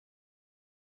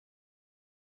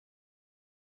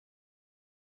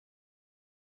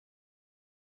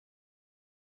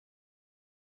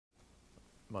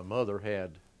My mother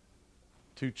had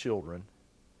two children.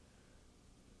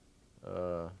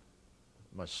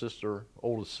 My sister,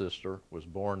 oldest sister, was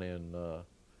born in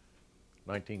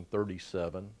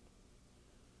 1937.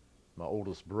 My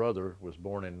oldest brother was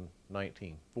born in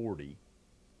 1940.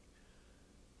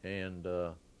 And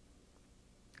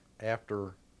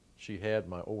after she had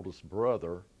my oldest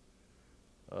brother,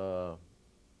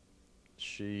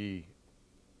 she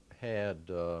had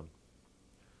an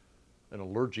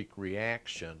allergic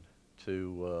reaction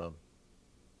to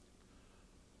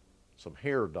some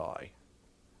hair dye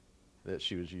that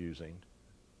she was using,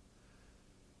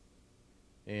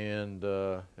 and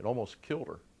it almost killed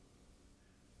her.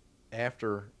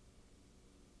 After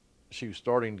she was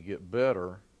starting to get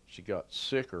better, she got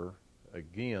sicker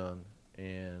again,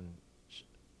 and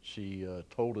she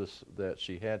told us that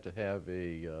she had to have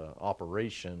a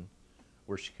operation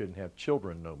where she couldn't have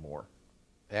children no more.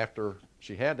 After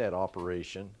she had that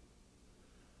operation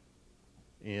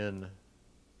in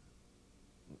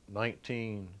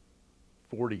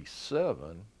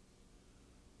 1947,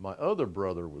 my other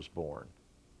brother was born.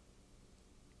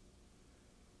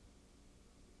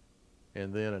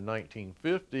 And then in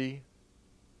 1950,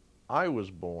 I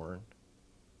was born.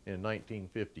 In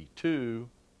 1952,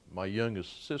 my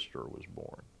youngest sister was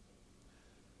born.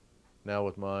 Now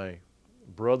with my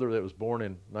brother that was born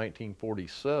in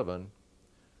 1947,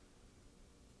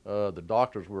 the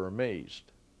doctors were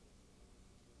amazed.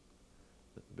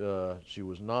 She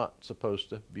was not supposed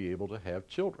to be able to have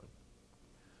children.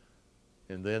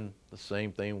 And then the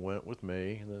same thing went with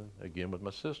me, and then again with my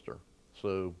sister.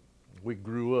 So we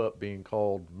grew up being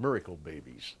called miracle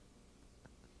babies.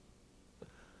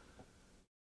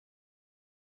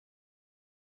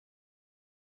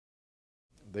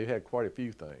 They had quite a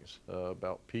few things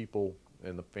about people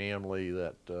in the family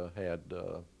that had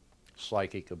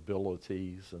psychic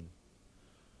abilities and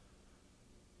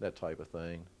that type of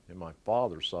thing. And my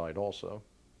father's side also.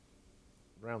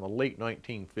 Around the late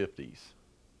 1950s,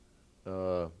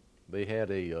 they had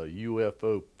a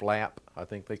UFO flap, I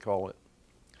think they call it,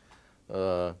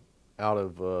 out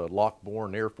of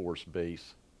Lockbourne Air Force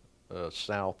Base,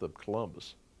 south of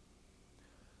Columbus.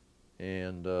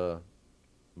 And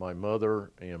my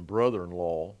mother and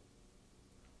brother-in-law,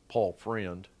 Paul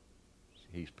Friend,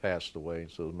 he's passed away, and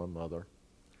so is my mother,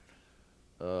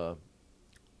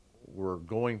 were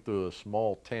going through a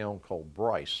small town called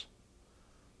Bryce,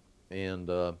 and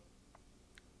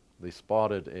they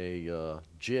spotted a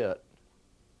jet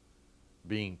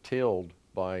being tailed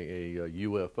by a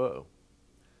UFO,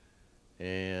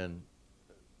 and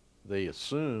they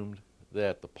assumed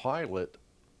that the pilot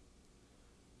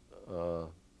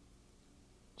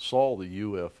saw the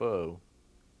UFO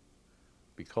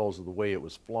because of the way it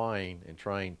was flying and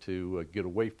trying to get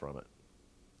away from it.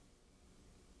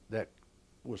 That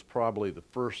was probably the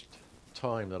first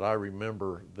time that I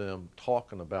remember them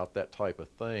talking about that type of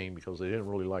thing, because they didn't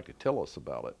really like to tell us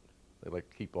about it. They like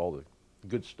to keep all the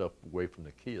good stuff away from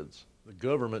the kids. The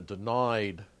government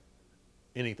denied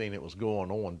anything that was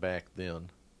going on back then,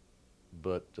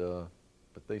 but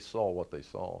they saw what they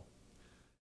saw.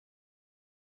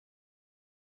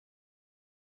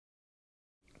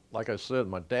 Like I said,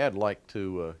 my dad liked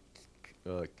to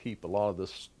keep a lot of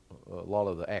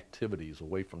the activities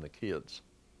away from the kids.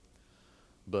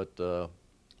 But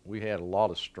we had a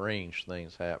lot of strange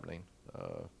things happening.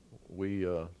 We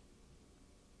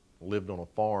lived on a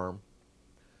farm,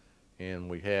 and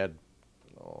we had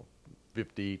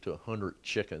 50 to 100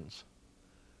 chickens.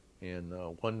 And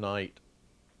one night,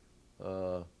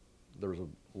 there was a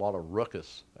lot of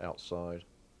ruckus outside,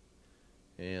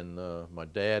 and my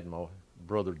dad and my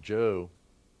brother Joe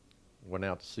went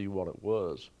out to see what it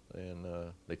was, and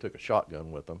they took a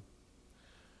shotgun with them.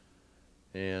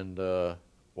 And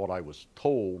what I was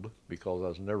told, because I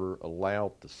was never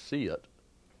allowed to see it,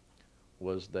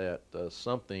 was that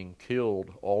something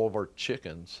killed all of our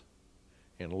chickens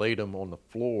and laid them on the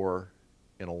floor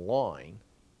in a line.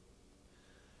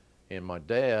 And my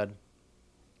dad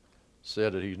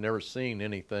said that he's never seen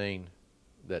anything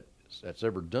that's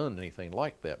ever done anything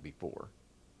like that before.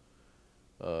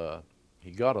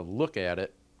 He got a look at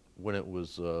it when it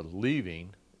was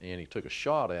leaving, and he took a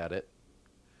shot at it,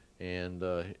 and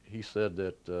he said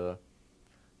that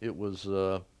it was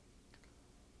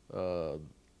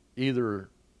either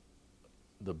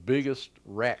the biggest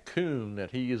raccoon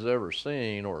that he has ever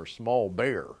seen or a small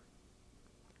bear.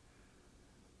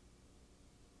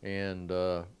 And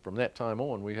from that time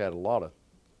on, we had a lot of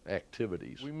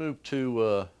activities. We moved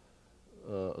to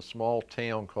a small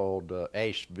town called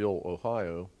Asheville,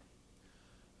 Ohio,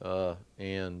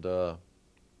 and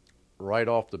right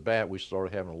off the bat we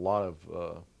started having a lot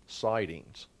of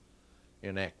sightings.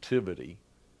 and activity.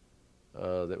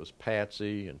 That was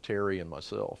Patsy and Terry and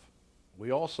myself.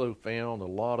 We also found a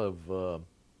lot of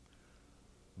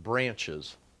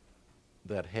branches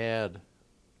that had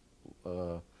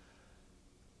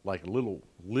like a little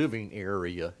living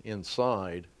area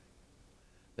inside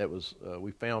that was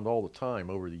we found all the time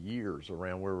over the years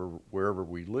around wherever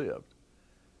we lived.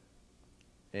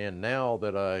 And now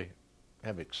that I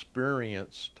have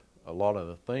experienced a lot of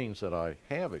the things that I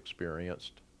have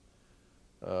experienced,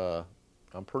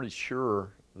 I'm pretty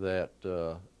sure that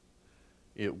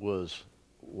it was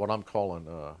what I'm calling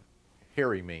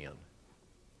hairy man,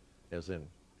 as in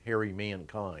hairy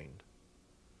mankind.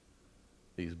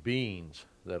 These beings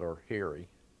that are hairy.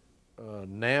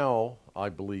 Now I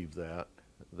believe that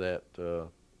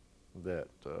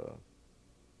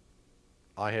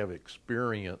I have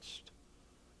experienced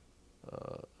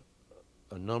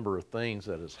a number of things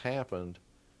that has happened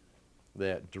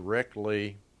that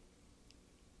directly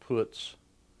puts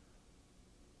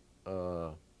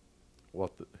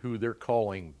who they're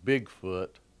calling Bigfoot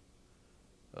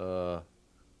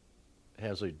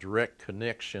has a direct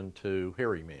connection to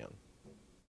hairy man.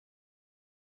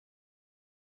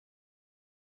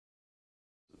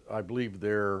 I believe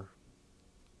they're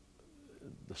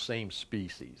the same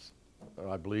species.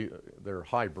 I believe they're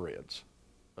hybrids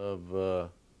of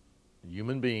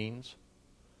human beings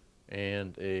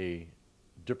and a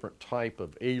different type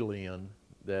of alien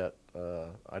that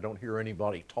I don't hear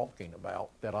anybody talking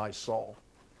about that I saw,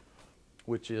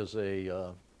 which is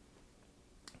a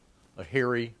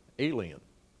hairy alien.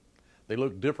 They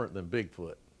look different than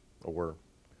Bigfoot or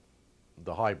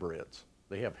the hybrids.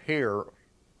 They have hair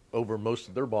over most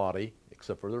of their body,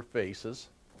 except for their faces.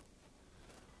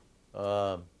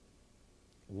 Long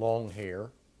hair,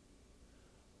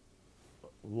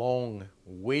 long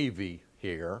wavy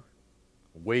hair,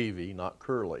 wavy, not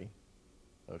curly.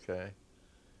 Okay.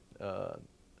 Now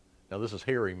this is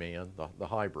hairy man, the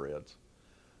hybrids.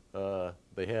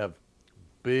 They have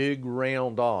big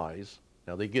round eyes.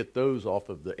 Now they get those off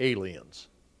of the aliens.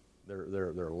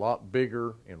 They're a lot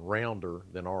bigger and rounder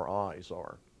than our eyes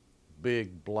are.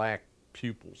 Big black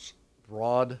pupils,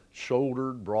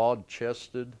 broad-shouldered,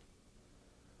 broad-chested,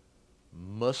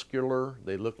 muscular.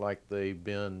 They look like they've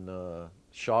been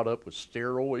shot up with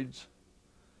steroids.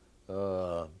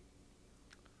 The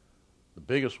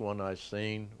biggest one I've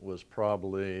seen was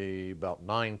probably about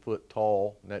 9 foot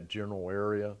tall in that general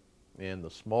area, and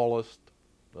the smallest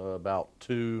about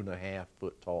 2.5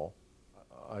 foot tall.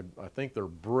 I think they're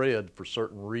bred for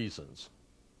certain reasons,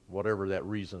 whatever that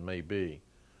reason may be.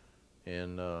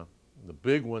 And the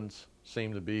big ones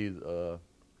seem to be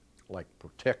like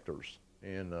protectors.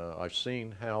 And I've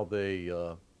seen how they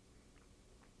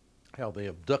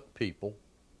abduct people.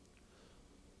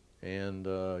 And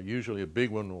usually a big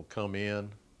one will come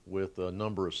in with a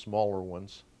number of smaller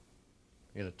ones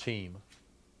in a team.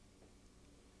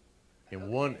 And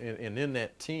and in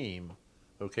that team,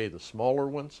 okay, the smaller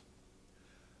ones,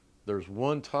 there's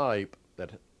one type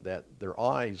that their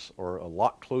eyes are a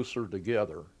lot closer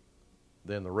together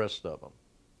than the rest of them.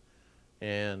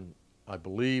 And I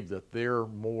believe that they're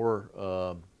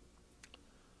more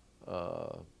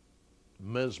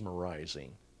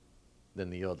mesmerizing than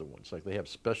the other ones. Like they have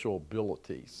special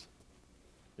abilities.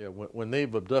 Yeah, when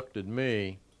they've abducted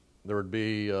me, there would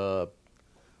be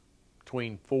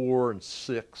between 4 and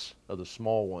 6 of the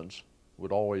small ones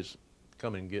would always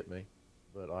come and get me.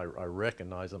 But I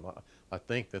recognize them. I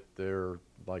think that they're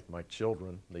like my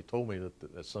children. They told me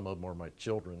that some of them are my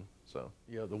children. So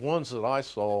yeah, the ones that I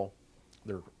saw,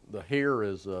 the hair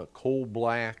is coal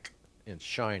black and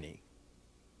shiny.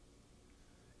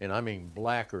 And I mean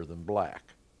blacker than black.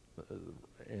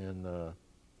 And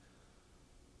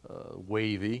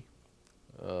wavy.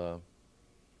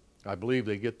 I believe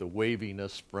they get the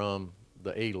waviness from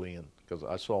the alien, because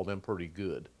I saw them pretty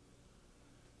good.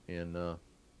 And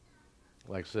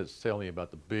like I said, it's telling you about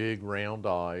the big round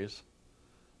eyes,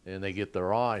 and they get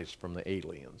their eyes from the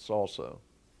aliens also.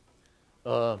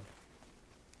 The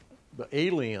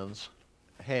aliens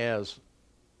has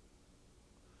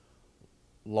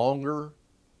longer,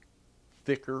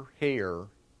 thicker hair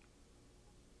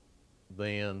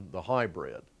than the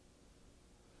hybrid.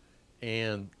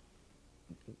 And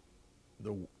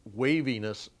the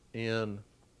waviness in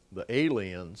the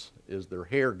aliens is their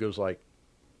hair goes like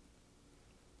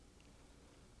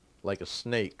a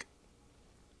snake.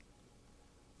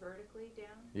 Vertically down?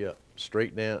 Yeah,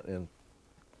 straight down and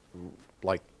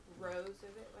like rows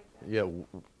of it like that? Yeah,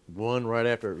 one right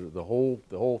after the whole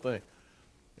thing.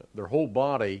 Their whole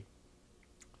body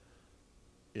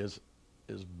is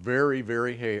very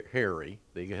hairy.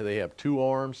 They have 2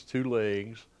 arms, 2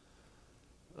 legs.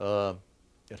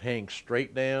 It hangs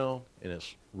straight down, and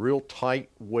it's real tight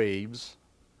waves.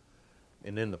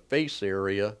 And in the face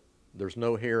area, there's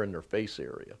no hair in their face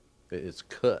area. It's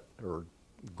cut or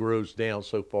grows down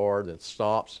so far that it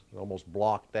stops, almost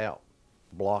blocked out,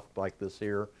 blocked like this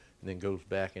here, and then goes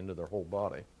back into their whole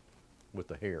body with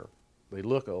the hair. They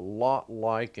look a lot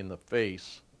like in the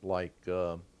face, like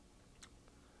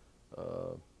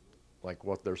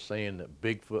what they're saying that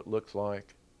Bigfoot looks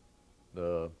like.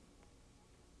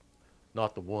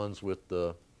 Not the ones with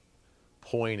the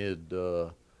pointed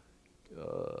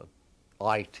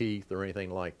eye teeth or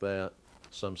anything like that.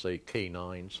 Some say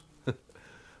canines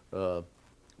because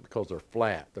they're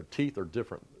flat. Their teeth are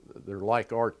different. They're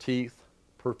like our teeth,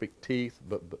 perfect teeth,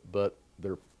 but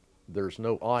there's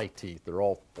no eye teeth. They're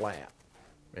all flat,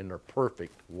 and they're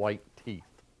perfect white teeth.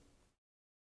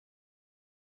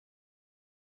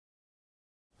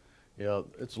 Yeah,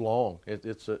 it's long. If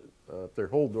they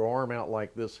hold their arm out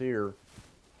like this here,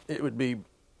 it would be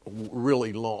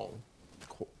really long,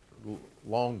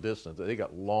 long distance. They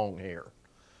got long hair.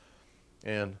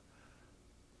 And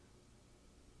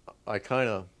I kind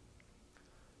of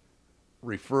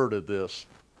refer to this,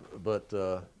 but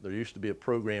there used to be a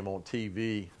program on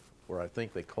TV where I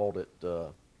think they called it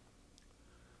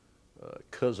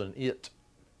Cousin It.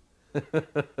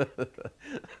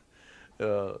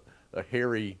 A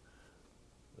hairy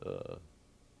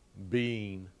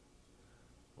being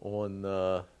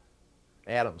on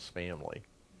Addams Family.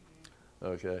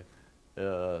 Okay.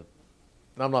 I'm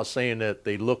not saying that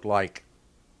they look like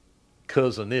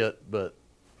Cousin It, but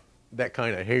that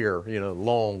kind of hair, you know,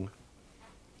 long,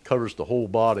 covers the whole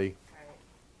body.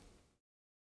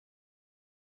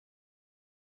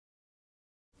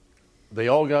 They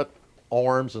all got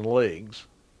arms and legs,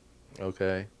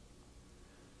 okay?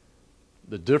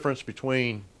 The difference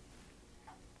between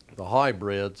the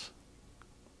hybrids,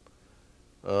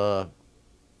 the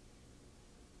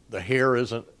hair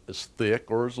isn't as thick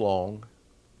or as long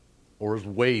or as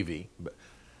wavy.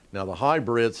 Now the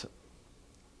hybrids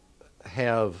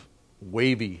have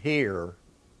wavy hair,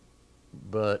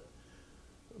 but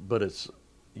it's,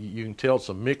 you can tell it's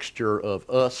a mixture of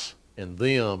us and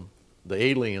them, the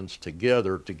aliens,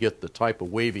 together to get the type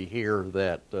of wavy hair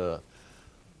that the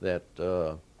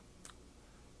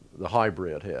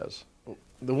hybrid has.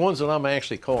 The ones that I'm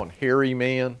actually calling hairy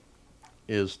man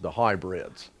is the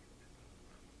hybrids.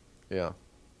 Yeah.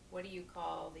 What do you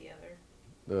call the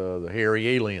other? The hairy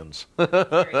aliens. Hairy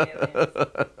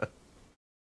aliens.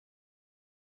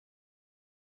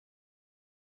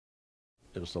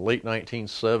 It was the late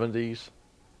 1970s,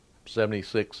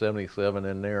 76, 77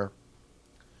 in there.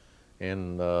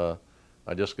 And I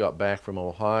just got back from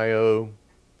Ohio.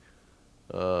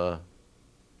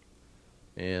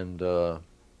 And I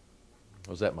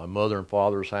was at my mother and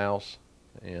father's house,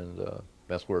 and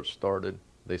that's where it started.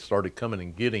 They started coming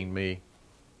and getting me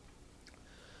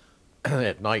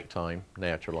at nighttime,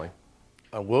 naturally.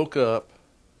 I woke up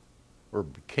or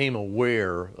became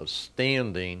aware of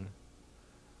standing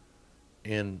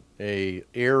in a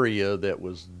area that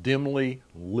was dimly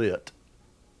lit,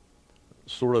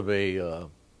 sort of a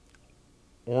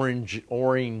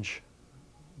orange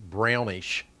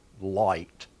brownish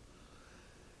light.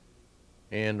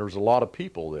 And there was a lot of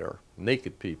people there,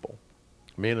 naked people,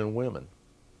 men and women.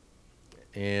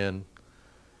 And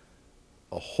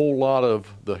a whole lot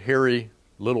of the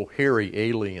little hairy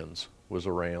aliens was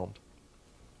around.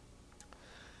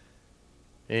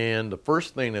 And the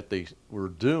first thing that they were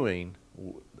doing,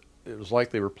 it was like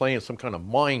they were playing some kind of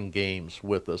mind games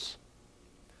with us.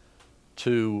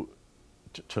 To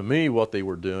me, what they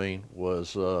were doing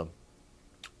was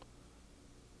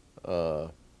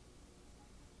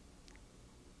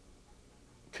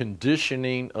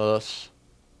conditioning us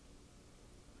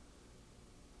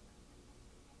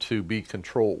to be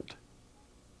controlled.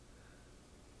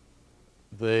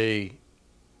 They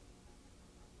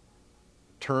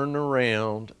turn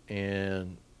around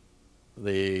and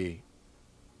they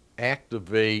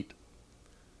activate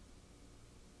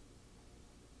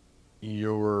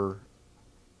your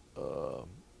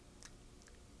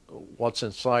what's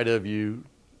inside of you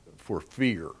for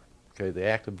fear. Okay, they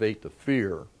activate the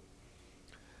fear,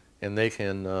 and they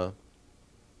can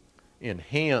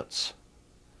enhance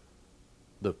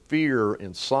the fear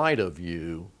inside of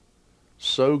you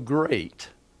so great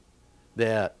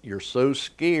that you're so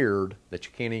scared that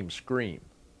you can't even scream.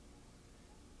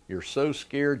 You're so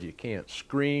scared you can't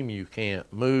scream, you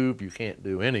can't move, you can't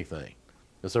do anything.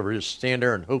 It's over just stand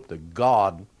there and hope to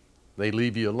God they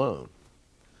leave you alone.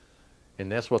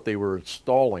 And that's what they were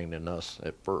installing in us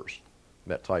at first,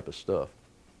 that type of stuff.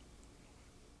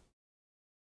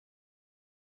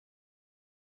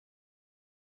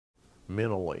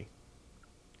 mentally.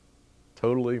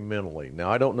 Totally mentally.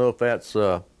 Now I don't know if that's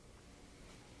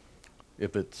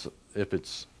if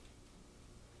it's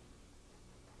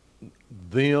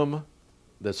them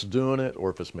that's doing it or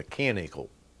if it's mechanical,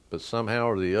 but somehow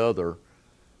or the other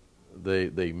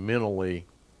they mentally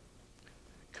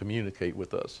communicate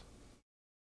with us.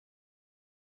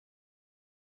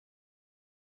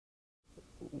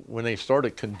 When they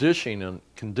started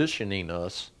conditioning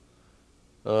us,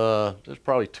 there's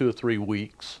probably 2 or 3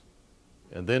 weeks,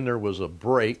 and then there was a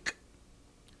break,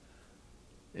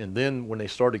 and then when they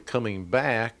started coming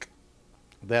back,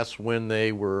 that's when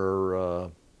they were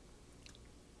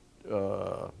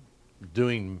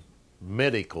doing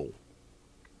medical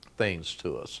things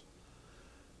to us.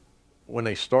 When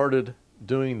they started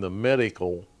doing the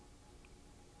medical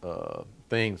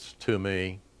things to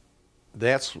me,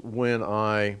 that's when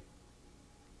I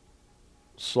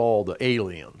saw the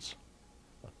aliens.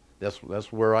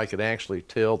 That's where I could actually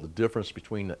tell the difference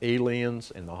between the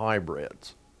aliens and the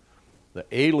hybrids. The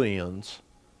aliens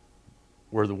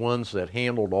were the ones that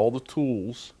handled all the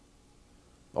tools,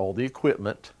 all the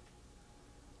equipment,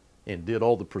 and did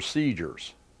all the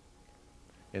procedures.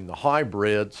 And the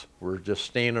hybrids were just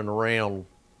standing around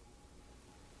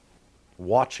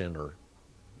watching her.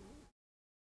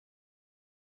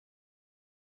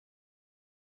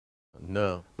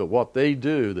 No, but what they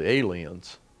do, the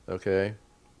aliens, okay,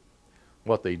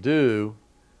 what they do,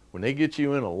 when they get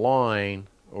you in a line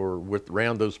or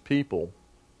around those people,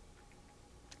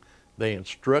 they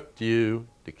instruct you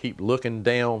to keep looking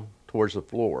down towards the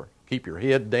floor. Keep your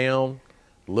head down,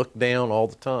 look down all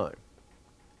the time.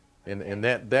 And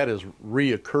that has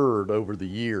reoccurred over the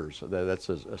years. That's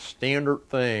a standard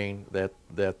thing that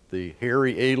the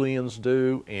hairy aliens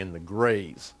do and the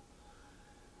grays.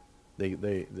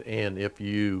 And if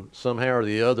you somehow or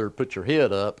the other put your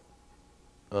head up,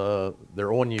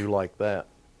 they're on you like that.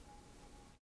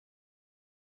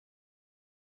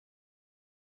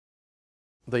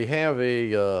 They have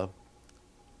a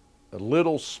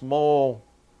little small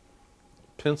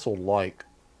pencil-like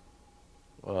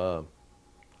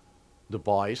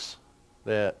device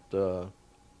that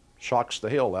shocks the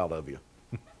hell out of you.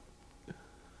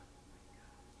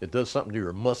 It does something to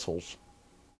your muscles.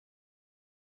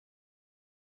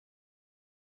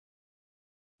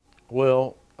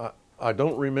 Well, I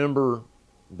don't remember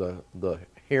the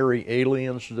hairy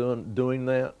aliens doing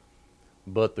that,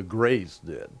 but the grays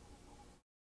did.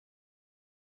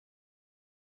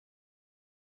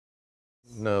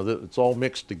 No, it's all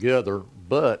mixed together,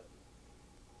 but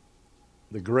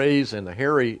the grays and the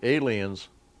hairy aliens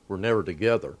were never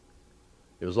together.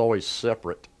 It was always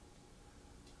separate.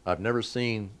 I've never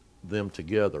seen them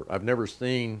together. I've never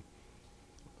seen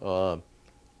 2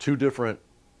 different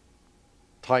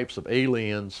types of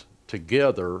aliens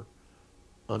together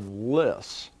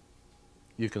unless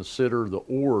you consider the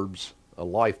orbs a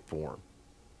life form.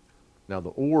 Now the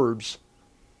orbs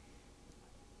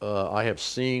I have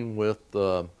seen with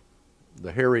the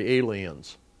hairy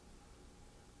aliens,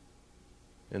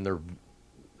 and they're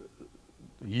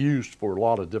used for a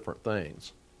lot of different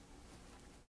things.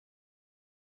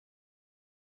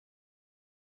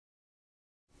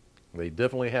 They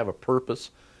definitely have a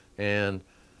purpose, and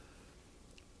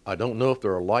I don't know if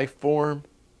they're a life form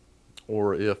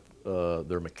or if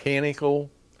they're mechanical,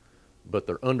 but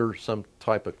they're under some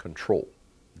type of control.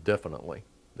 Definitely.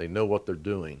 They know what they're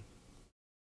doing.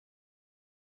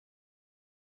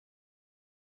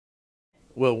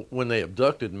 Well, when they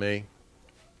abducted me,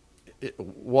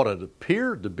 what it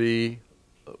appeared to be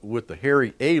with the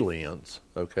hairy aliens,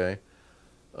 okay,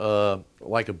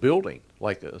 like a building,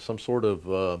 like some sort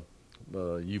of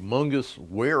humongous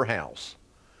warehouse.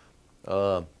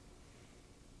 I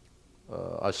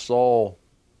saw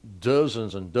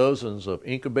dozens and dozens of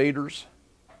incubators,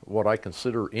 what I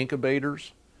consider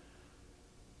incubators,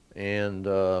 and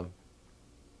the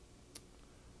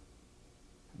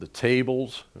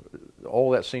tables, all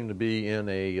that seemed to be in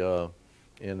a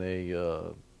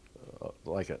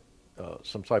like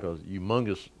some type of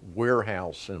humongous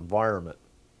warehouse environment.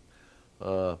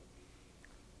 Now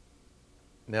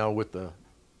with the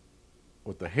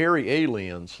hairy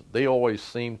aliens, they always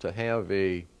seem to have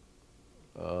a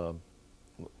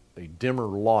dimmer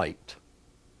light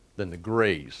than the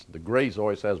grays. The grays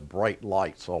always has bright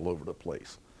lights all over the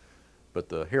place, but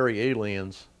the hairy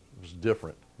aliens was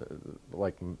different.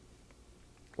 Like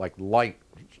light,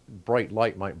 bright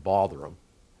light might bother them.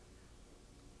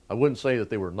 I wouldn't say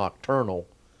that they were nocturnal,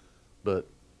 but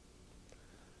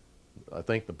I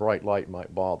think the bright light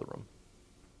might bother them.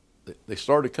 They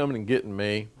started coming and getting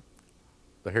me,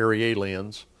 the hairy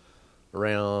aliens,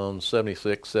 around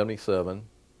 76, 77.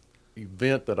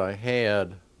 event that I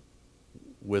had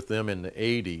with them in the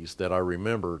 80s that I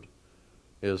remembered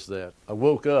is that I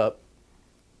woke up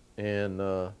and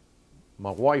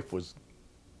my wife was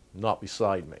not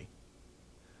beside me.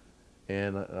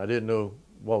 And I didn't know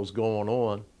what was going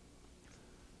on.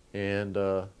 And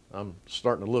I'm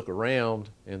starting to look around,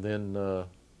 and then a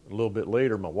little bit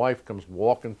later, my wife comes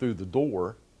walking through the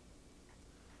door,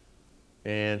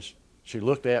 and she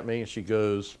looked at me and she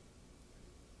goes,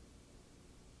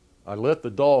 "I let the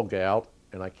dog out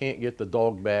and I can't get the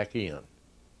dog back in."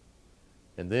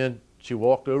 And then she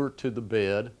walked over to the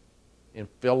bed and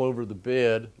fell over the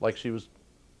bed like she was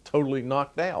totally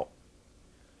knocked out.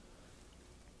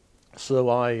 So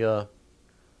I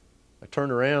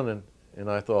turned around and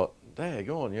I thought,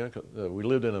 daggone, you know, we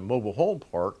lived in a mobile home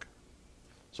park.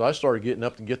 So I started getting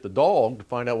up to get the dog to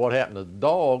find out what happened to the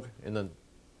dog, and then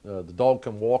the dog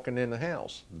come walking in the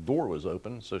house. The door was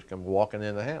open, so she come walking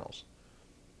in the house.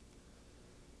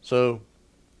 So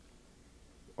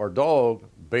our dog,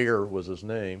 Bear was his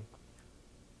name,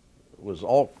 was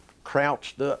all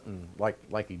crouched up and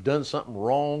like he'd done something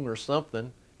wrong or something,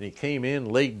 and he came in,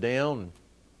 laid down,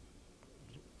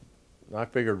 and I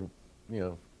figured, you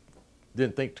know,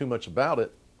 didn't think too much about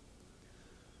it.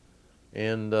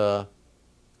 And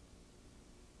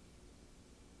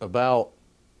about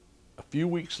a few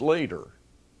weeks later,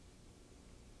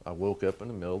 I woke up in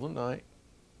the middle of the night.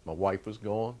 My wife was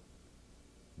gone.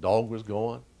 Dog was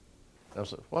gone. I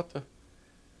was like, what the?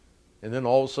 And then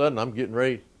all of a sudden, I'm getting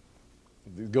ready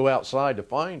to go outside to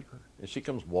find her. And she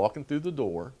comes walking through the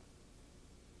door.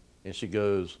 And she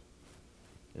goes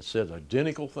and said an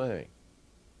identical thing.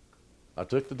 I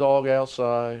took the dog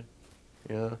outside.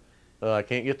 You know, I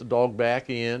can't get the dog back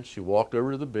in. She walked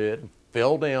over to the bed and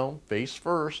fell down face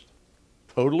first,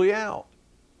 totally out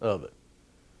of it.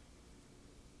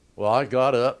 Well, I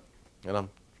got up and I'm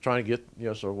trying to get, you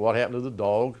know, so what happened to the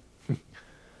dog?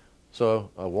 So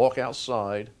I walk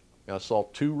outside and I saw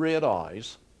two red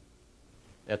eyes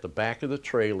at the back of the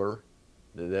trailer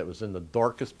that was in the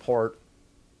darkest part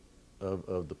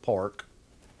of the park.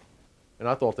 And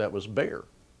I thought that was Bear.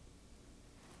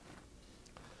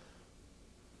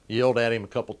 Yelled at him a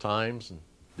couple times and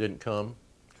didn't come.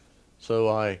 So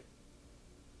I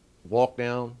walked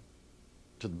down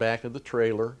to the back of the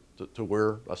trailer to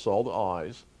where I saw the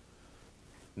eyes.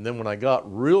 And then when I got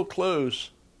real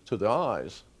close to the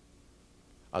eyes,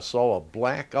 I saw a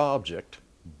black object,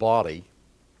 body,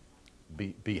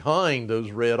 behind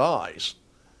those red eyes.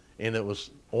 And it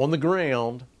was on the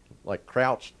ground, like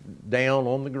crouched down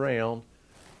on the ground.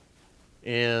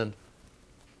 And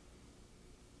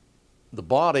the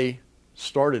body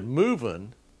started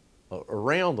moving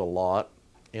around a lot,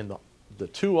 and the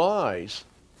two eyes,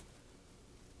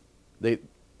 they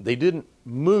didn't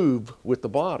move with the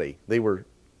body. They were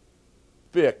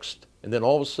fixed, and then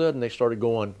all of a sudden they started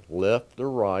going left to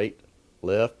right,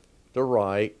 left to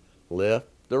right, left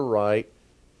to right,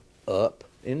 up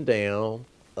and down,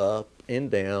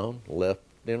 left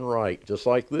and right, just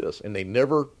like this. And they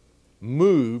never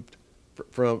moved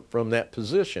from that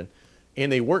position. And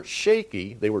they weren't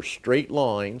shaky, they were straight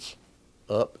lines,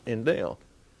 up and down.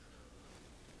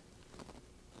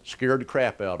 Scared the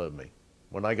crap out of me.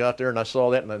 When I got there and I saw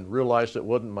that and I realized it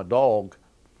wasn't my dog,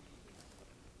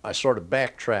 I started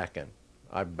backtracking.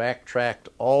 I backtracked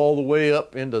all the way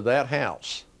up into that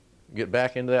house, get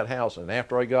back into that house. And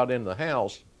after I got into the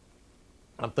house,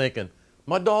 I'm thinking,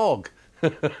 my dog.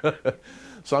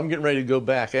 So I'm getting ready to go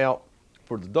back out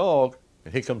for the dog,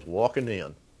 and he comes walking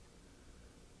in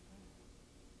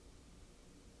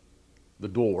the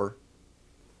door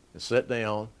and sat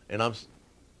down, and I'm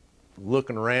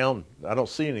looking around. I don't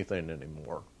see anything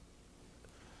anymore.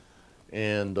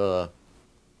 And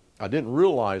I didn't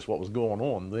realize what was going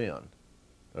on then.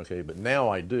 Okay, but now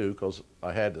I do, because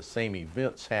I had the same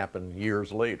events happen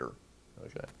years later.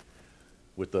 Okay,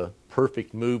 with the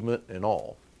perfect movement and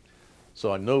all.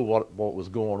 So I know what was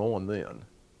going on then.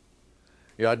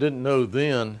 Yeah, I didn't know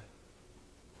then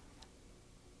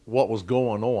what was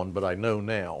going on, but I know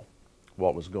now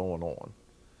what was going on.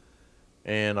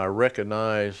 And I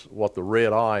recognize what the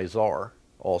red eyes are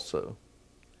also.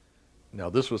 Now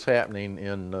this was happening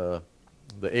in the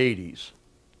 80s.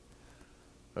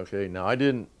 Okay, now I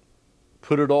didn't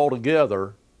put it all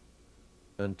together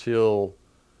until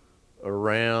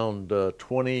around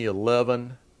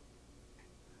 2011,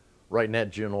 right in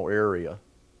that general area.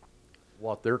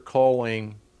 What they're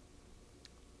calling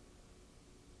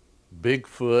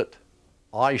Bigfoot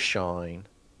eye shine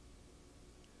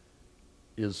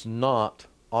is not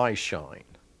eye shine.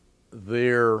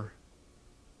 They're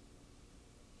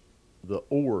the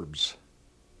orbs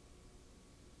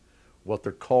what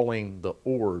they're calling the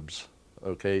orbs,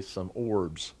 okay, some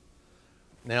orbs.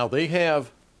 Now they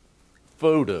have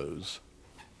photos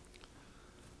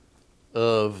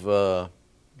of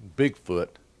Bigfoot.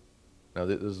 Now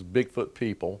this is Bigfoot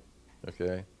people,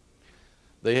 okay.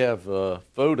 They have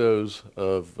photos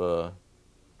of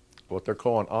what they're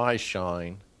calling eye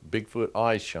shine, Bigfoot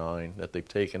eye shine, that they've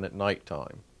taken at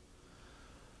nighttime.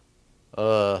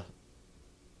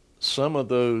 Some of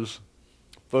those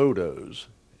photos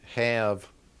have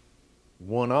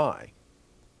one eye,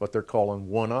 what they're calling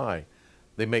one eye.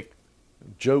 They make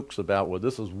jokes about, well,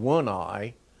 this is one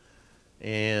eye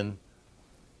and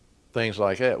things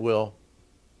like that. Well,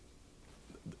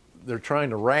 they're trying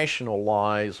to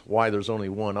rationalize why there's only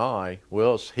one eye.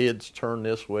 Well, its head's turned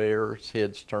this way, or its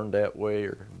head's turned that way,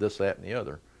 or this, that, and the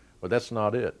other. But that's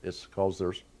not it. It's because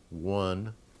there's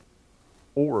one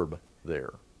orb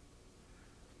there.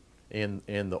 And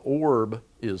the orb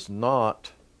is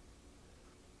not,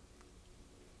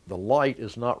 the light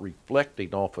is not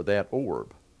reflecting off of that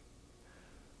orb.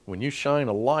 When you shine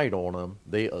a light on them,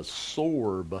 they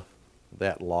absorb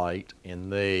that light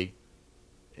and they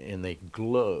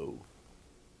glow.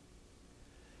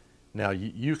 Now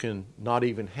you can not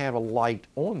even have a light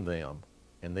on them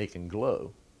and they can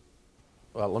glow.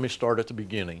 Well, let me start at the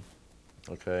beginning,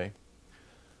 okay?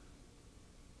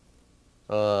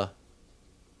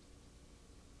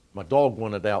 My dog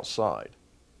wanted outside,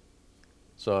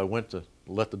 so I went to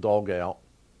let the dog out,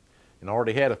 and I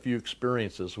already had a few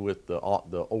experiences with the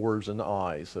orbs in the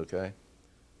eyes, okay?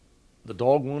 The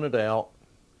dog wanted out,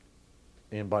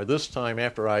 and by this time,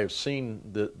 after I have seen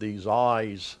these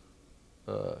eyes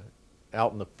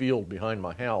out in the field behind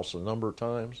my house a number of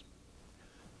times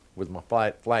with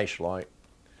my flashlight,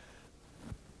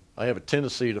 I have a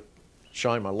tendency to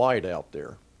shine my light out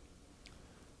there.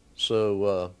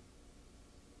 So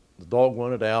the dog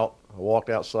wanted out. I walked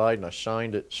outside and I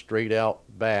shined it straight out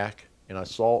back, and I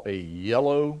saw a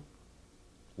yellow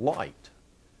light.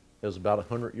 It was about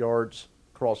 100 yards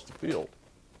across the field.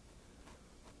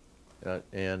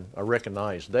 And I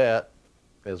recognized that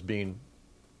as being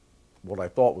what I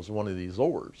thought was one of these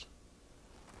orbs.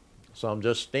 So I'm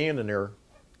just standing there,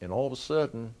 and all of a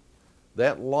sudden,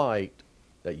 that light,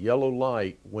 that yellow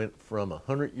light, went from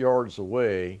 100 yards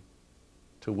away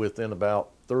to within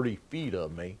about 30 feet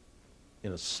of me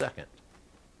in a second.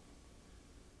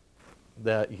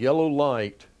 That yellow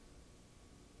light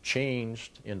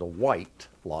changed into white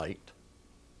light,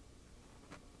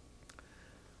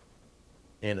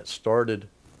 and it started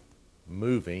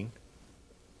moving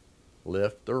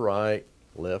left to right,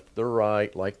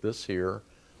 like this here,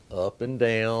 up and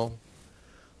down,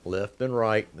 left and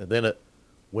right, and then it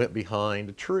went behind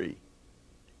a tree.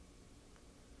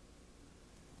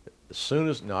 As soon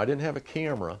as, now I didn't have a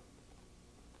camera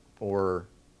or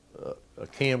a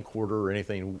camcorder or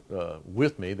anything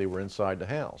with me. They were inside the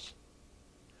house.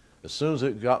 As soon as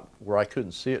it got where I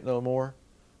couldn't see it no more,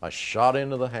 I shot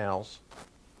into the house,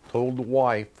 told the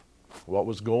wife what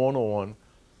was going on.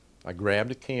 I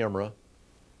grabbed a camera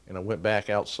and I went back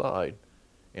outside,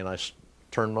 and I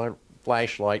turned my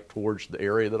flashlight towards the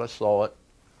area that I saw it,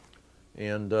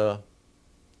 and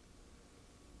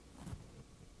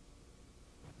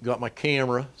got my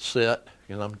camera set,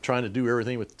 and I'm trying to do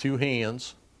everything with 2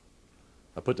 hands.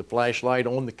 I put the flashlight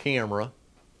on the camera,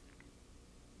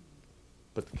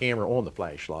 put the camera on the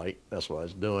flashlight. That's what I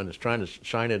was doing, is trying to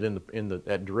shine it in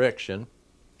that direction.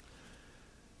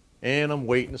 And I'm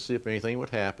waiting to see if anything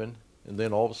would happen. And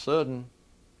then all of a sudden,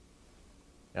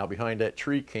 out behind that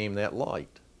tree came that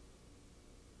light.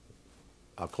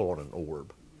 I'll call it an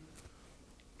orb.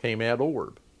 Came that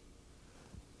orb.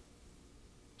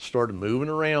 Started moving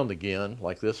around again,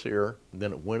 like this here. And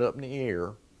then it went up in the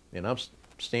air. And I'm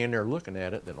standing there looking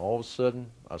at it. Then all of a sudden,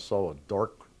 I saw a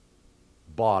dark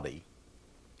body,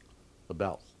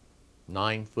 about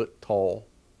 9 foot tall.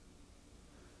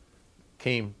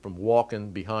 Came from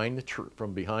walking behind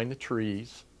the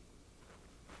trees,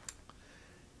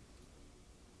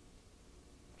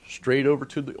 straight over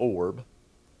to the orb,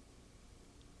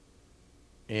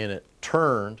 and it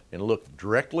turned and looked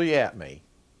directly at me.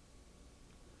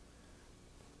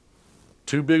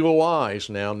 2 big old eyes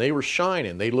now, and they were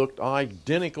shining. They looked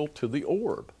identical to the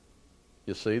orb.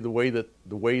 You see, the way that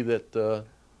there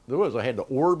was. I had the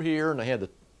orb here, and I had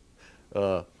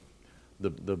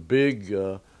the big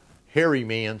hairy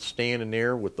man standing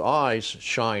there with the eyes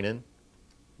shining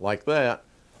like that.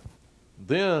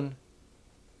 Then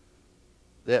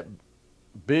that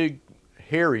big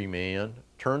hairy man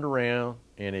turned around,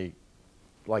 and he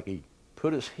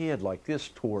put his head like this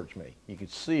towards me. You could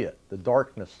see it, the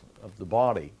darkness of the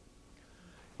body.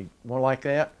 He went like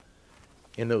that,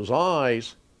 and those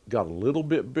eyes got a little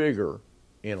bit bigger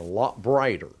and a lot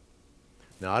brighter.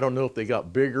 Now, I don't know if they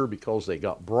got bigger because they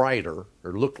got brighter,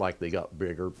 or looked like they got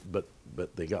bigger, but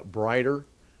they got brighter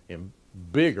and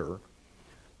bigger.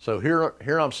 So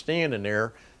here I'm standing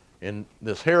there, and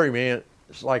this hairy man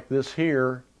is like this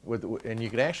here, and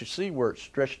you can actually see where it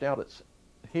stretched out its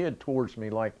head towards me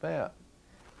like that.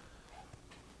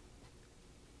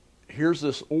 Here's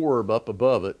this orb up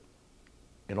above it,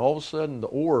 and all of a sudden the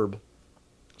orb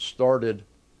started,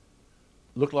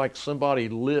 looked like somebody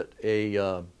lit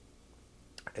a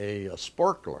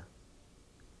sparkler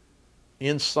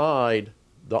inside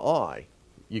the eye.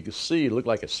 You could see it looked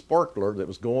like a sparkler that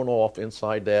was going off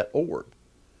inside that orb,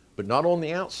 but not on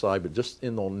the outside, but just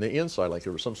on the inside, like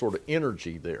there was some sort of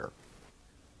energy there.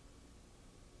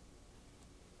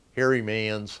 Hairy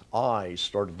man's eyes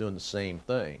started doing the same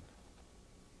thing.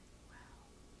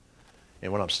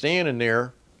 And when I'm standing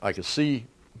there, I could see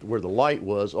where the light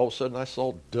was. All of a sudden, I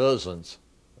saw dozens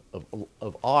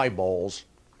of eyeballs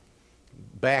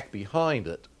back behind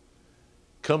it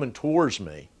coming towards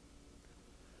me.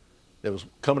 It was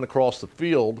coming across the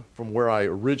field from where I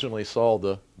originally saw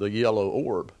the yellow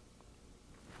orb.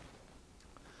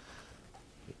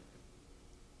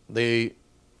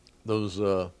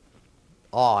 Those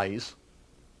eyes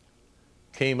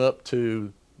came up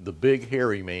to the big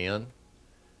hairy man,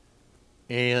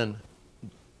 and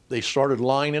they started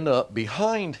lining up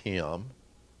behind him.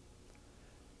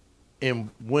 And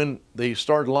when they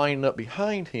started lining up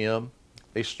behind him,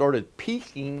 they started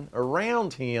peeking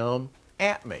around him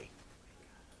at me.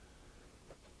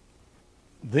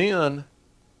 Then,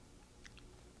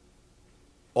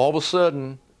 all of a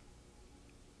sudden,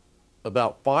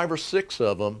 about 5 or 6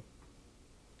 of them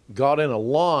got in a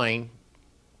line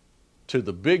to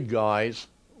the big guys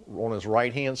on his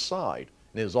right-hand side.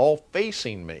 And it was all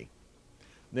facing me.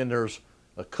 Then there's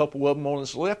a couple of them on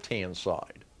his left-hand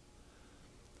side.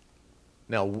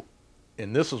 Now,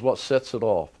 and this is what sets it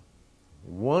off.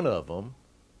 One of them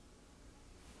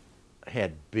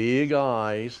had big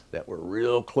eyes that were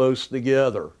real close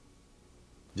together.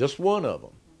 Just one of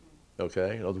them.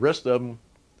 Okay? Now, the rest of them,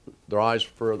 their eyes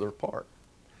were further apart.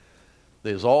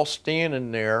 They was all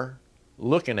standing there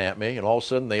looking at me, and all of a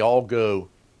sudden they all go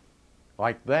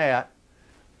like that,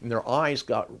 and their eyes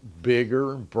got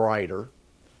bigger and brighter,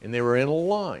 and they were in a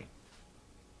line.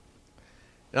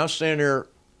 And I was standing there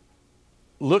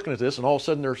looking at this, and all of a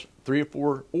sudden there's 3 or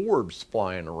 4 orbs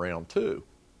flying around too.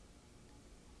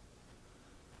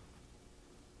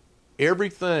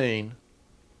 Everything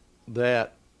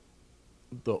that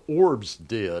the orbs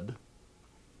did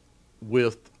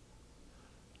with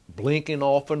blinking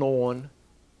off and on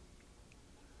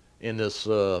in this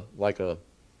like a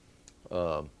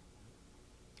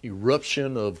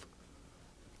eruption of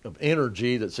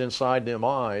energy that's inside them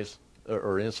eyes,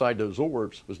 or inside those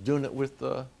orbs, was doing it with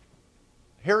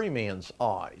hairy man's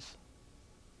eyes.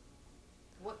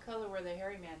 What color were the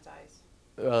hairy man's eyes?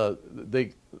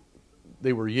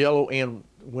 They were yellow and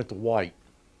went to white.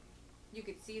 You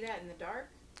could see that in the dark?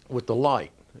 With the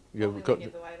light. Only when you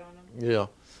had the light on them?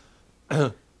 Yeah.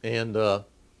 And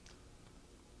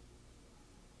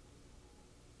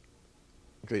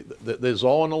okay, they was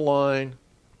all in a line,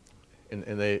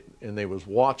 and they was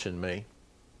watching me,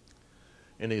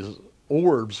 and these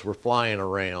orbs were flying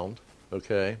around.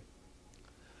 Okay.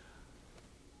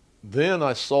 Then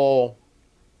I saw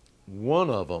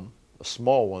one of them, a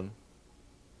small one,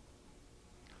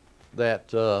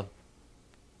 that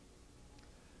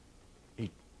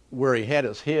where he had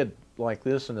his head like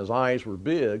this and his eyes were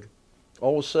big.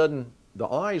 All of a sudden, the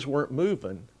eyes weren't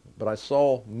moving, but I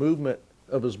saw movement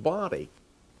of his body,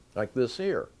 like this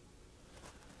here.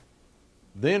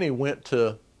 Then he went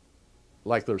to,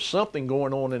 like there's something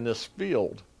going on in this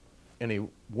field, and he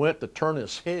went to turn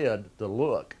his head to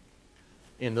look.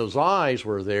 And those eyes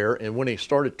were there, and when he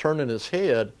started turning his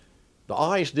head, the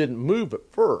eyes didn't move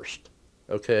at first,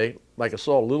 okay? Like I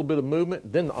saw a little bit of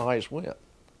movement, then the eyes went.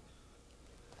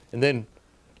 And then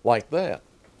like that.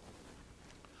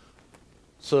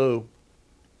 So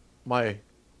my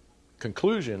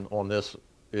conclusion on this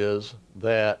is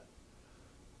that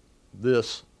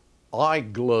this eye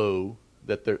glow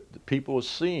that the people are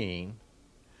seeing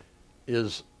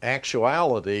is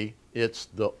actuality, it's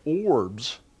the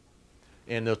orbs,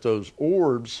 and that those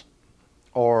orbs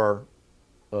are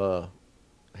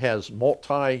has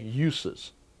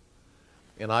multi-uses.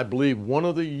 And I believe one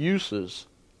of the uses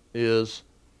is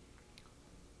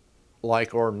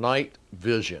like our night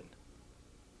vision,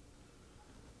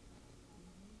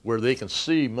 where they can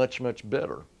see much, much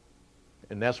better.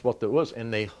 And that's what that was.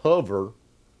 And they hover,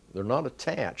 they're not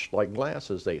attached like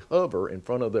glasses, they hover in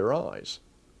front of their eyes.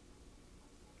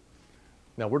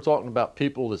 Now we're talking about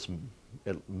people that's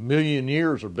a million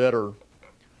years or better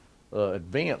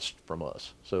advanced from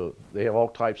us. So they have all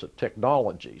types of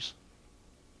technologies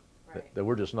Right. that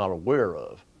we're just not aware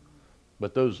of.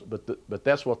 But but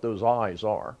that's what those eyes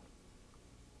are.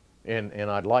 And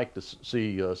I'd like to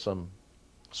see some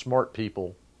smart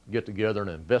people get together and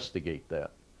investigate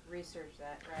that. Research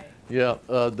that, right. Yeah,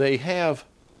 they have.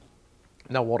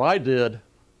 Now, what I did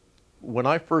when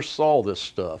I first saw this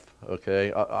stuff,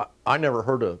 okay, I never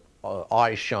heard of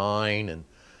eye shine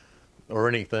or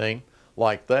anything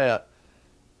like that.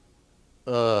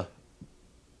 But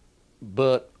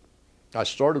I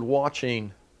started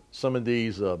watching some of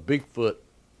these Bigfoot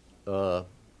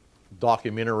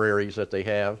documentaries that they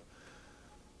have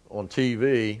on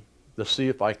TV to see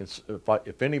if I can,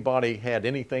 if anybody had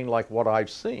anything like what I've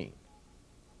seen.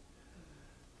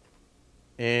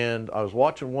 And I was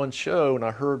watching one show, and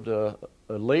I heard a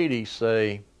lady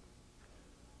say,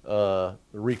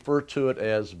 refer to it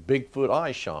as Bigfoot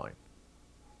eye shine.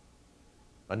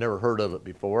 I never heard of it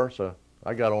before, so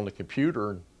I got on the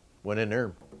computer and went in there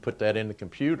and put that in the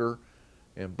computer,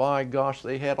 and by gosh,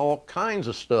 they had all kinds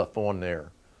of stuff on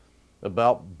there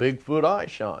about Bigfoot eye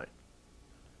shine,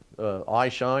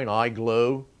 eye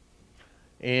glow,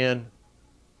 and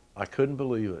I couldn't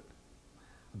believe it.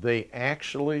 They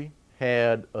actually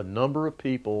had a number of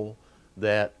people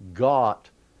that got,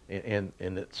 and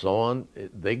it's on,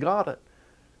 they got it,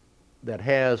 that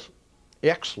has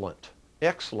excellent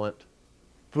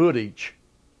footage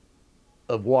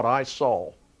of what I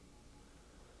saw.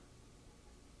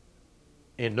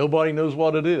 And nobody knows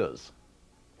what it is.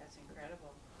 That's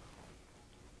incredible.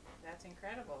 That's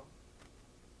incredible.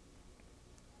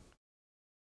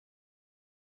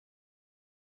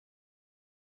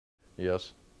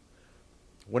 Yes.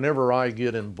 Whenever I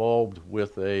get involved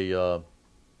with a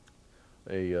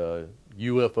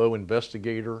UFO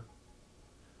investigator,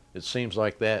 it seems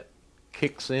like that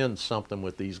kicks in something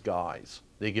with these guys.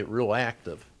 They get real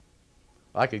active.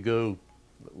 I could go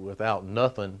without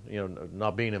nothing, you know,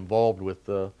 not being involved with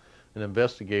an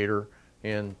investigator,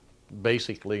 and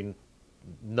basically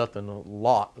not a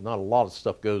lot of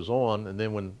stuff goes on, and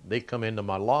then when they come into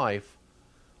my life,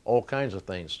 all kinds of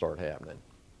things start happening.